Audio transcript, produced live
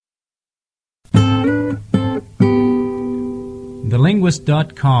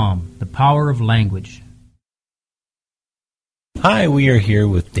TheLinguist.com, the power of language. Hi, we are here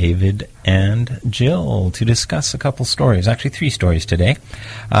with David and Jill to discuss a couple stories, actually 3 stories today.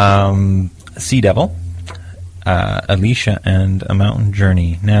 Sea Devil, Alicia, and A Mountain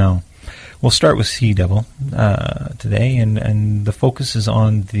Journey. Now, we'll start with Sea Devil today, and the focus is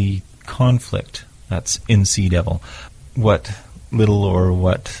on the conflict that's in Sea Devil, what little or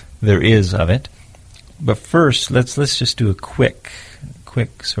what there is of it. But first, let's just do a quick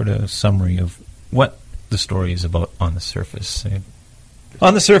sort of summary of what the story is about on the surface.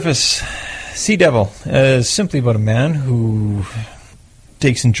 On the surface, Sea Devil is simply about a man who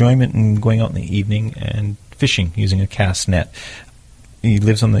takes enjoyment in going out in the evening and fishing using a cast net. He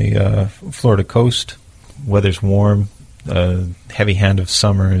lives on the Florida coast. Weather's warm. Heavy hand of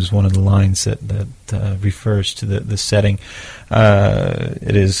summer is one of the lines that refers to the setting.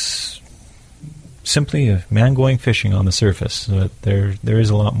 It is simply a man going fishing on the surface. There is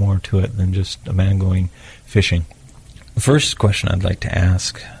a lot more to it than just a man going fishing. The first question I'd like to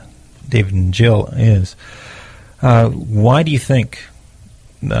ask David and Jill is, why do you think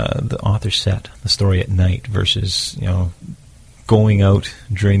the author set the story at night versus going out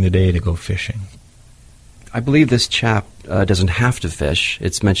during the day to go fishing? I believe this chap doesn't have to fish.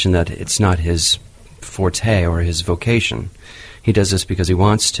 It's mentioned that it's not his forte or his vocation. He does this because he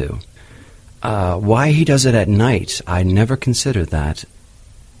wants to. Why he does it at night, I never considered that.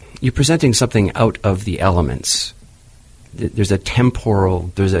 You're presenting something out of the elements. There's a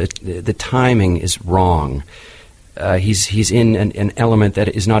temporal, the timing is wrong. He's in an element that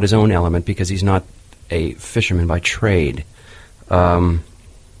is not his own element because he's not a fisherman by trade.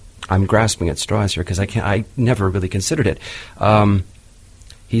 I'm grasping at straws here because I never really considered it.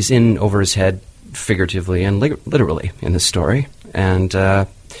 He's in over his head figuratively and literally in this story. And I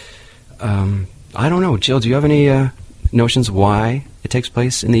don't know. Jill, do you have any notions why it takes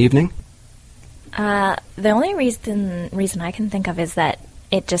place in the evening? The only reason I can think of is that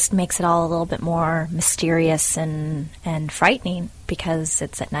it just makes it all a little bit more mysterious and frightening because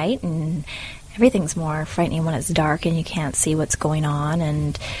it's at night and everything's more frightening when it's dark and you can't see what's going on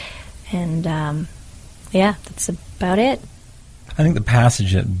and yeah, that's about it. I think the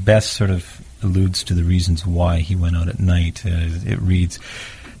passage at best sort of alludes to the reasons why he went out at night. It reads,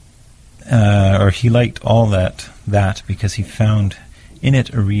 or he liked all that because he found in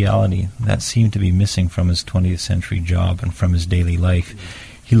it a reality that seemed to be missing from his 20th century job and from his daily life.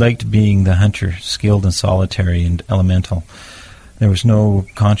 He liked being the hunter, skilled and solitary and elemental. There was no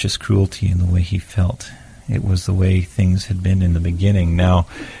conscious cruelty in the way he felt. It was the way things had been in the beginning. Now,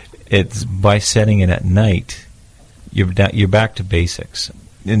 it's by setting it at night, you're back to basics.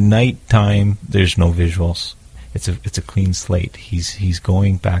 In nighttime, there's no visuals. It's a clean slate. He's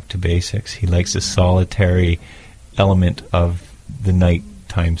going back to basics. He likes the solitary element of the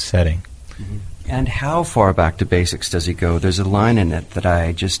nighttime setting. Mm-hmm. And how far back to basics does he go? There's a line in it that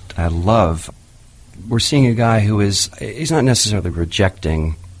I love. We're seeing a guy he's not necessarily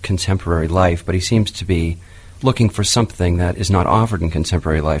rejecting contemporary life, but he seems to be looking for something that is not offered in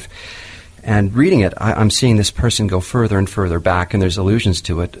contemporary life. And reading it, I'm seeing this person go further and further back, and there's allusions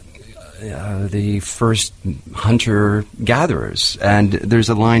to it. The first hunter-gatherers. And there's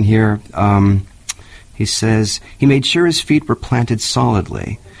a line here, he says, he made sure his feet were planted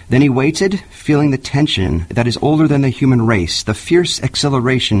solidly. Then he waited, feeling the tension that is older than the human race, the fierce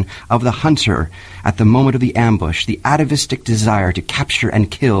exhilaration of the hunter at the moment of the ambush, the atavistic desire to capture and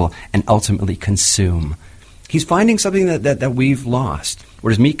kill and ultimately consume. He's finding something that we've lost.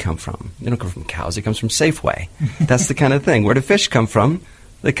 Where does meat come from? They don't come from cows. It comes from Safeway. That's the kind of thing. Where do fish come from?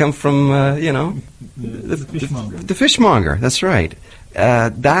 They come from, the fishmonger. The fishmonger, that's right.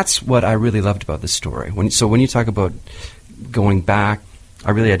 That's what I really loved about this story. When you talk about going back,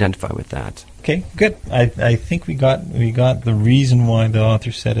 I really identify with that. Okay, good. I think we got the reason why the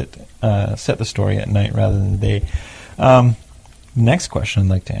author set the story at night rather than the day. Next question I'd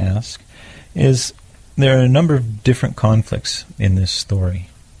like to ask is, there are a number of different conflicts in this story.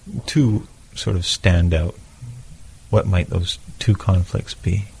 Two sort of stand out. What might those two conflicts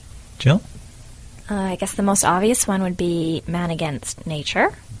be? Jill? I guess the most obvious one would be man against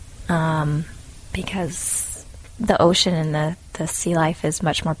nature, because the ocean and the sea life is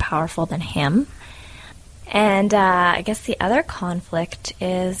much more powerful than him. And I guess the other conflict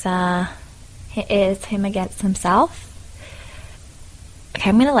is him against himself. Okay,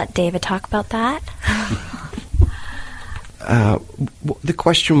 I'm going to let David talk about that. The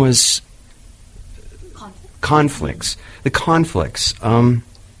question was conflicts. The conflicts.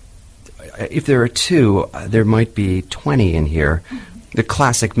 If there are two, there might be 20 in here. The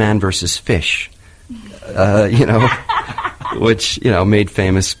classic man versus fish. which, made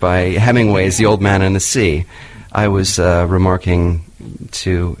famous by Hemingway's The Old Man and the Sea. I was remarking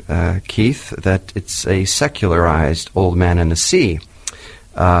to Keith that it's a secularized Old Man and the Sea.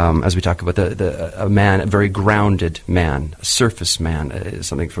 As we talk about a man, a very grounded man, a surface man,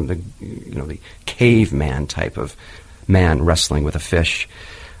 something from the caveman type of man wrestling with a fish.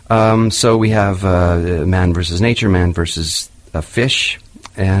 So we have man versus nature, man versus a fish,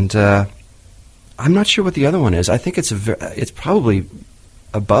 and I'm not sure what the other one is. I think it's probably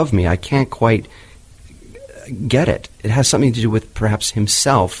above me. I can't quite get it. It has something to do with perhaps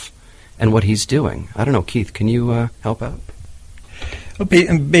himself and what he's doing. I don't know, Keith. Can you help out? Well,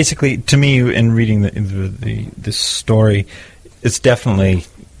 basically, to me, in reading this story, it's definitely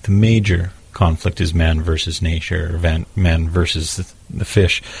the major conflict is man versus nature, man versus the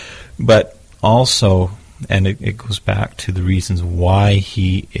fish. But also, and it goes back to the reasons why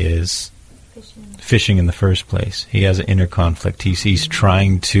he is fishing in the first place. He has an inner conflict. He's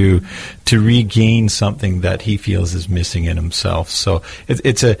trying to regain something that he feels is missing in himself. So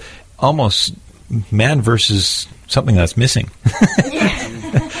it's a almost man versus something that's missing.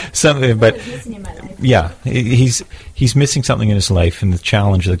 Something, but yeah, he's missing something in his life, and the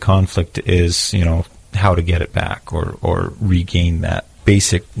challenge, the conflict is, how to get it back or regain that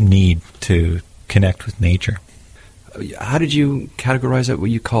basic need to connect with nature. How did you categorize it? What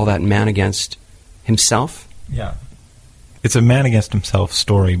you call that, man against himself? Yeah, it's a man against himself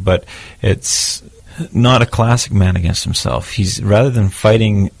story, but it's not a classic man against himself. He's, rather than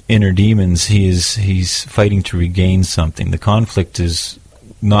fighting inner demons, he's fighting to regain something. The conflict is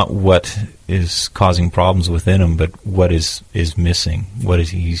not what is causing problems within him, but what is missing. What is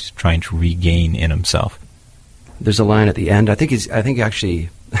he's trying to regain in himself. There's a line at the end. I think actually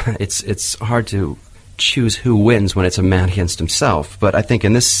it's hard to choose who wins when it's a man against himself, but I think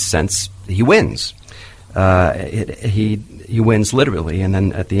in this sense he wins. He wins literally, and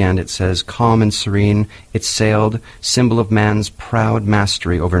then at the end it says, calm and serene, it sailed, symbol of man's proud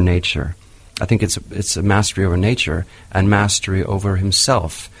mastery over nature. I think it's a mastery over nature and mastery over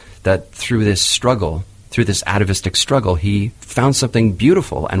himself, that through this struggle, through this atavistic struggle, he found something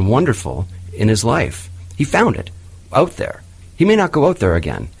beautiful and wonderful in his life. He found it out there. He may not go out there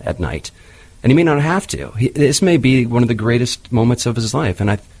again at night, and he may not have to. This may be one of the greatest moments of his life,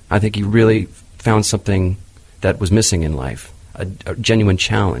 and I think he really found something that was missing in life, a genuine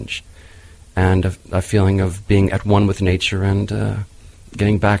challenge, and a feeling of being at one with nature and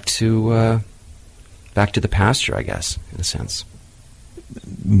getting back to the pasture, I guess, in a sense.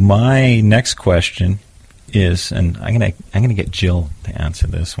 My next question is, and I'm gonna get Jill to answer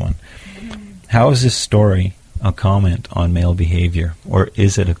this one. How is this story a comment on male behavior, or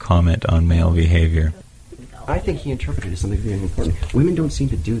is it a comment on male behavior? I think he interpreted it as something very important. Women don't seem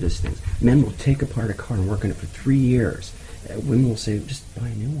to do these things. Men will take apart a car and work on it for 3 years. Women will say, just buy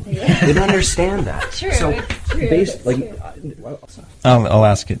a new one. Yeah. They don't understand that. True, so, I'll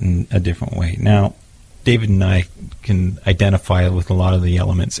ask it in a different way. Now, David and I can identify with a lot of the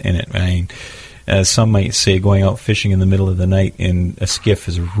elements in it. I mean, some might say going out fishing in the middle of the night in a skiff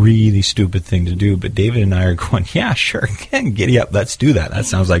is a really stupid thing to do, but David and I are going, yeah, sure, giddy up, let's do that. That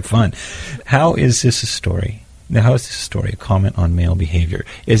sounds like fun. How is this a story? Now, how is this a story, a comment on male behavior?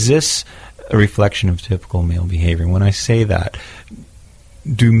 Is this a reflection of typical male behavior? When I say that,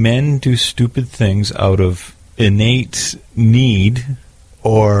 do men do stupid things out of innate need,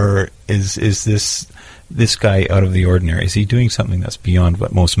 or is this guy out of the ordinary? Is he doing something that's beyond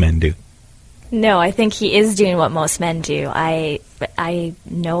what most men do? No, I think he is doing what most men do. I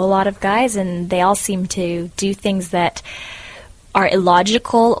know a lot of guys, and they all seem to do things that are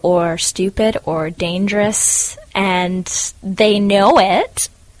illogical or stupid or dangerous, and they know it,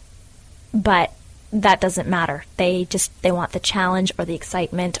 but that doesn't matter. They want the challenge or the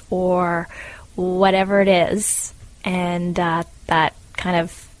excitement or whatever it is, and that kind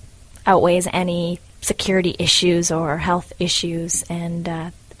of outweighs any security issues or health issues. And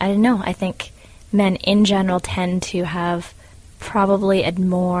I don't know, I think men in general tend to have probably a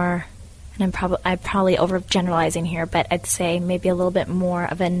more, and I'm probably overgeneralizing here, but I'd say maybe a little bit more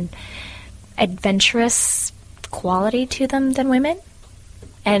of an adventurous quality to them than women.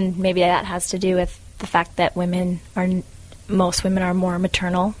 And maybe that has to do with the fact that most women are more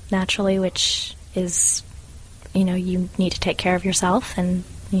maternal naturally, which is, you need to take care of yourself and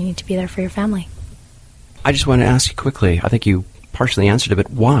you need to be there for your family. I just want to ask you quickly, I think you partially answered it, but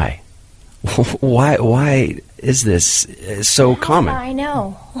why? Why is this so common? I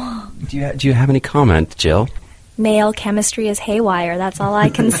know. Do you have any comment, Jill? Male chemistry is haywire. That's all I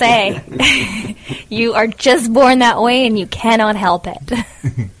can say. You are just born that way, and you cannot help it.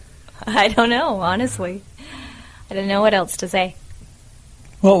 I don't know, honestly. I don't know what else to say.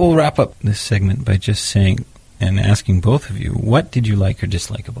 Well, we'll wrap up this segment by just saying and asking both of you, what did you like or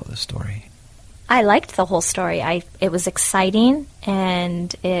dislike about the story? I liked the whole story. It was exciting,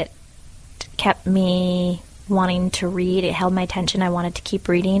 and it kept me wanting to read. It held my attention. I wanted to keep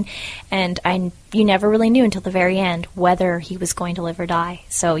reading, and you never really knew until the very end whether he was going to live or die.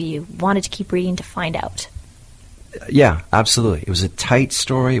 So you wanted to keep reading to find out. Yeah, absolutely. It was a tight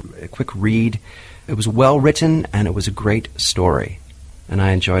story, a quick read. It was well written, and it was a great story, and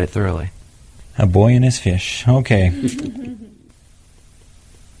I enjoyed it thoroughly. A boy and his fish. Okay.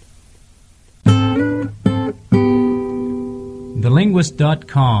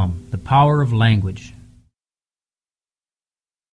 TheLinguist.com, The Power of Language.